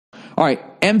All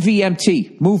right,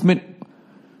 MVMT, movement.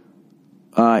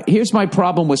 Here's my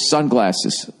problem with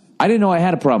sunglasses. I didn't know I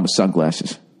had a problem with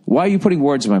sunglasses. Why are you putting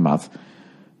words in my mouth?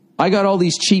 I got all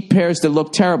these cheap pairs that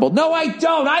look terrible. No, I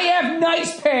don't. I have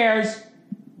nice pairs.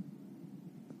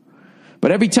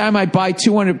 But every time I buy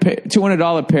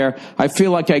 $200 pair, I feel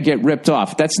like I get ripped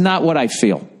off. That's not what I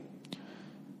feel.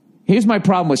 Here's my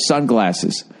problem with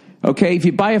sunglasses. Okay, if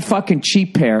you buy a fucking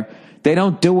cheap pair, they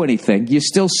don't do anything. You're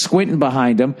still squinting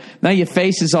behind them. Now your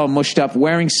face is all mushed up,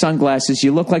 wearing sunglasses.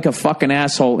 You look like a fucking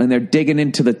asshole, and they're digging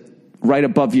into the right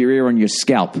above your ear and your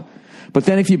scalp. But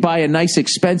then if you buy a nice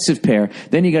expensive pair,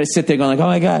 then you got to sit there going like, oh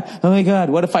my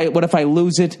God, what if I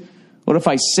lose it? What if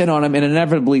I sit on them? And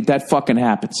inevitably that fucking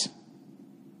happens.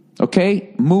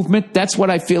 Okay? Movement, that's what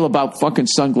I feel about fucking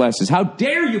sunglasses. How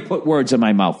dare you put words in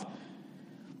my mouth?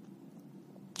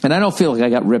 And I don't feel like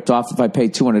I got ripped off if I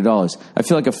paid $200. I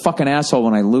feel like a fucking asshole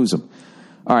when I lose them.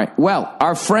 All right. Well,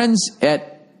 our friends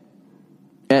at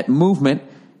Movement,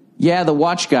 yeah, the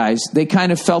watch guys, they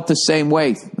kind of felt the same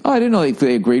way. Oh, I didn't know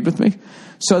they agreed with me.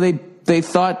 So they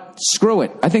thought, screw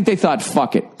it. I think they thought,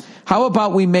 fuck it. How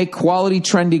about we make quality,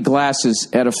 trendy glasses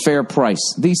at a fair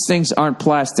price? These things aren't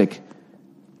plastic.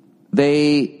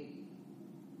 They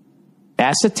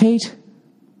acetate.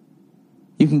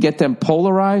 You can get them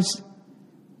polarized.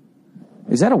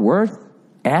 Is that a word?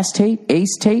 Acetate?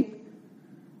 Acetate?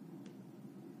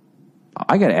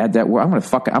 I got to add that word. I'm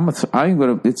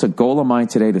going to, it's a goal of mine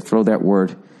today to throw that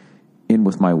word in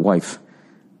with my wife.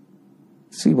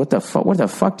 See, what the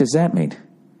fuck does that mean?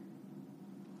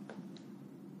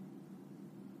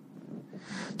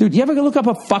 Dude, you ever look up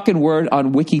a fucking word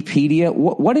on Wikipedia?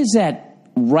 What is that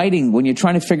writing when you're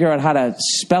trying to figure out how to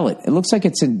spell it? It looks like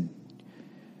it's in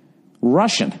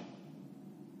Russian.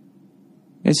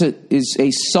 Is a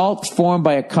salt formed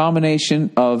by a combination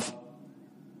of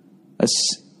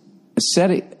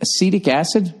acetic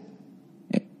acid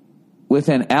with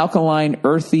an alkaline,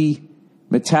 earthy,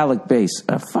 metallic base.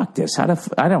 Fuck this. I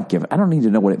don't need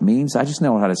to know what it means. I just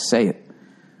know how to say it.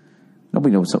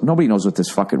 Nobody knows what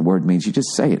this fucking word means. You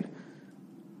just say it.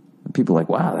 And people are like,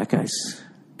 wow, that guy's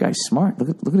smart.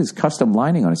 Look at his custom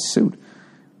lining on his suit.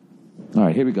 All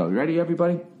right, here we go. You ready,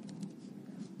 everybody?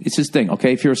 It's this thing,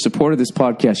 okay? If you're a supporter of this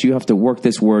podcast, you have to work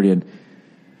this word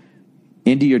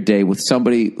into your day with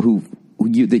somebody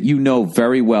that you know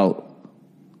very well,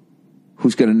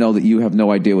 who's going to know that you have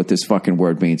no idea what this fucking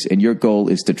word means. And your goal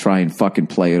is to try and fucking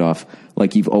play it off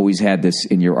like you've always had this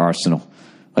in your arsenal.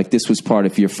 Like this was part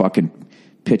of your fucking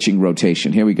pitching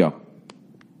rotation. Here we go.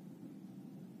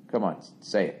 Come on,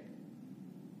 say it.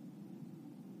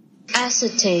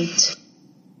 Acetate.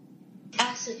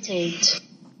 Acetate.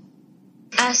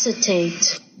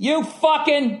 Acetate. You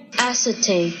fucking...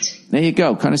 Acetate. There you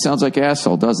go. Kind of sounds like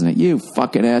asshole, doesn't it? You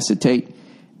fucking acetate.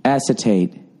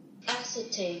 Acetate.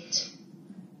 Acetate.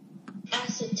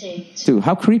 Acetate. Dude,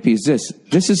 how creepy is this?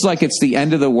 This is like it's the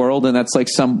end of the world and that's like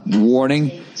some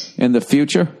warning in the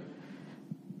future.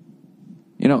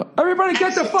 You know, everybody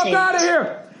get the fuck out of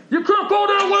here. You can't go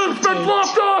there when it's been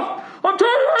blocked off. I'm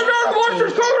telling you right now, the voice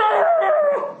is coming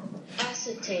out.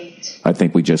 Acetate. I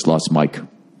think we just lost Mike.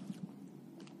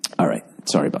 All right.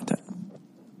 Sorry about that.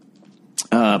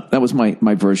 That was my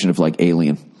version of like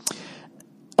Alien.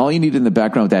 All you need in the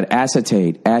background with that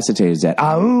acetate is that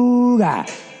auga,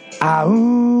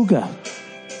 auga.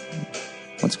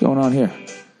 What's going on here?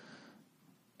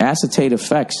 Acetate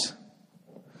effects.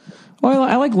 Well,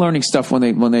 I like learning stuff when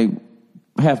they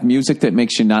have music that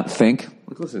makes you not think.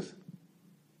 Look, listen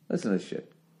to this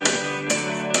shit.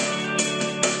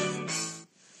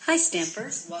 Hi,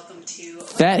 Stampers. Welcome to...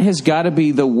 That has got to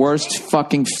be the worst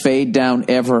fucking fade down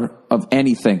ever of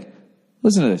anything.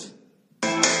 Listen to this.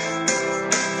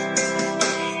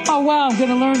 Oh, wow, I'm going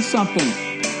to learn something.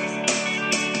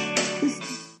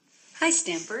 Hi,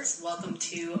 Stampers. Welcome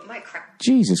to my...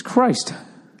 Jesus Christ.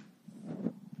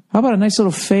 How about a nice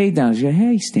little fade down? You go,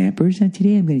 hey, Stampers,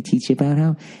 today I'm going to teach you about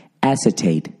how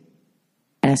acetate.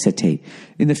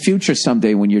 In the future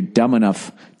someday when you're dumb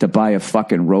enough to buy a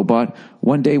fucking robot,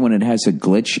 one day when it has a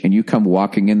glitch and you come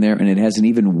walking in there and it has an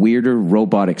even weirder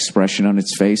robot expression on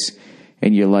its face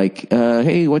and you're like,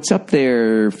 hey, what's up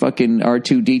there, fucking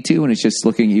R2-D2? And it's just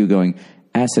looking at you going,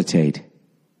 acetate.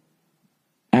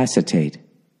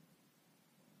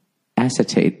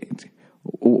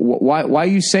 Why are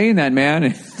you saying that, man?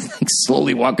 Like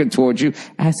slowly walking towards you.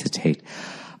 Acetate.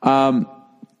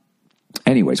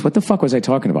 Anyways, what the fuck was I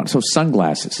talking about? So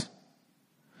sunglasses.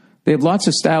 They have lots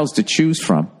of styles to choose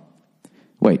from.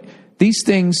 Wait, these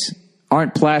things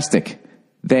aren't plastic.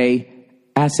 They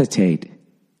acetate.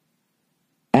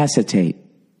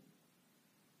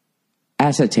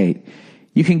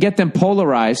 You can get them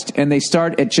polarized, and they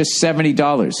start at just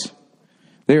 $70.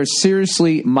 They are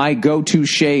seriously my go-to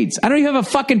shades. I don't even have a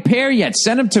fucking pair yet.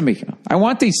 Send them to me. I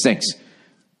want these things.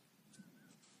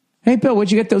 Hey, Bill,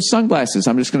 where'd you get those sunglasses?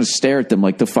 I'm just going to stare at them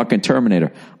like the fucking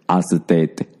Terminator.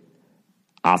 Acetate.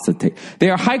 Acetate. They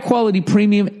are high-quality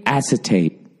premium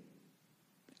acetate.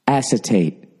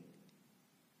 Acetate.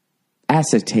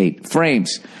 Acetate.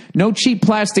 Frames. No cheap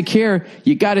plastic here.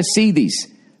 You got to see these.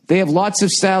 They have lots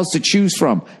of styles to choose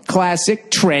from.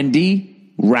 Classic, trendy,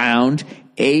 round,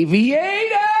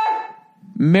 aviator,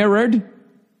 mirrored,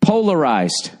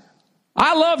 polarized.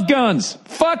 I love guns.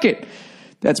 Fuck it.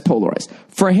 That's polarized.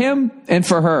 For him and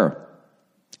for her,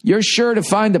 you're sure to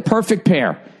find the perfect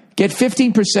pair. Get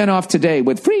 15% off today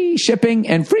with free shipping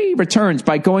and free returns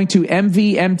by going to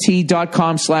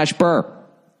mvmt.com/Burr.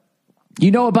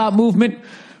 You know about Movement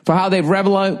for how they've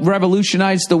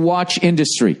revolutionized the watch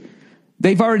industry.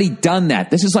 They've already done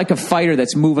that. This is like a fighter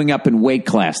that's moving up in weight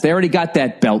class. They already got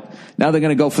that belt. Now they're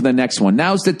going to go for the next one.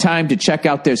 Now's the time to check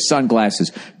out their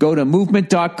sunglasses. Go to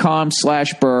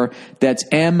movement.com/Burr. That's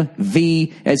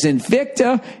MV as in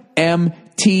Victor,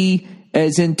 MT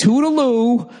as in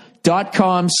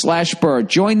Toodaloo.com/Burr.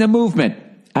 Join the movement.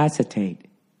 Acetate.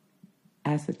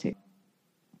 Acetate.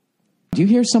 Do you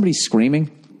hear somebody screaming?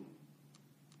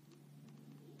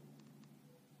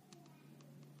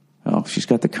 Oh, she's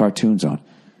got the cartoons on. I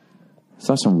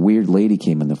saw some weird lady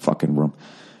came in the fucking room.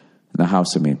 In the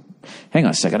house, I mean. Hang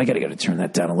on a second. I got to turn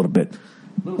that down a little bit.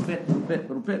 Little bit.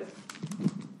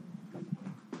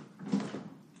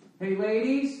 Hey,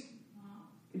 ladies.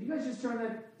 Can you guys just turn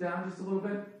that down just a little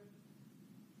bit?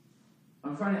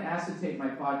 I'm trying to acetate my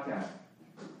podcast.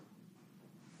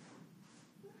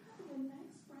 We're having a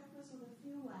nice breakfast with a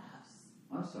few laughs.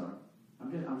 I'm sorry.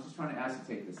 I'm just trying to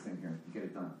acetate this thing here to get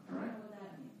it done. All right? I don't know what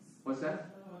that means. What's that? I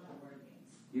don't know what that word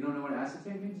means. You don't know what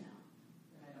acetate means?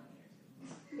 No. I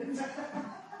don't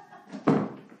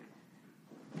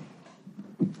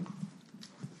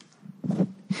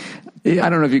care. I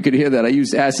don't know if you could hear that. I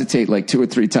used acetate like 2 or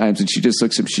 3 times, and she just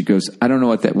looks at me. She goes, I don't know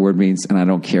what that word means, and I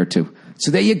don't care to.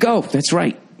 So there you go. That's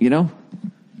right. You know?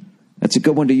 That's a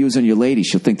good one to use on your lady.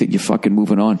 She'll think that you're fucking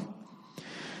moving on.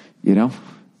 You know?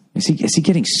 Is he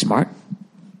getting smart?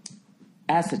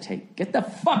 Acetate. Get the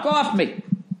fuck off me.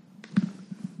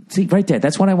 See, right there.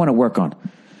 That's what I want to work on.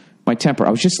 My temper. I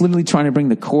was just literally trying to bring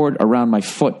the cord around my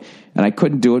foot, and I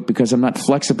couldn't do it because I'm not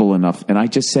flexible enough. And I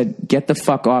just said, get the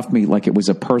fuck off me like it was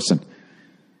a person.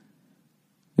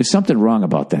 There's something wrong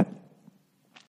about that.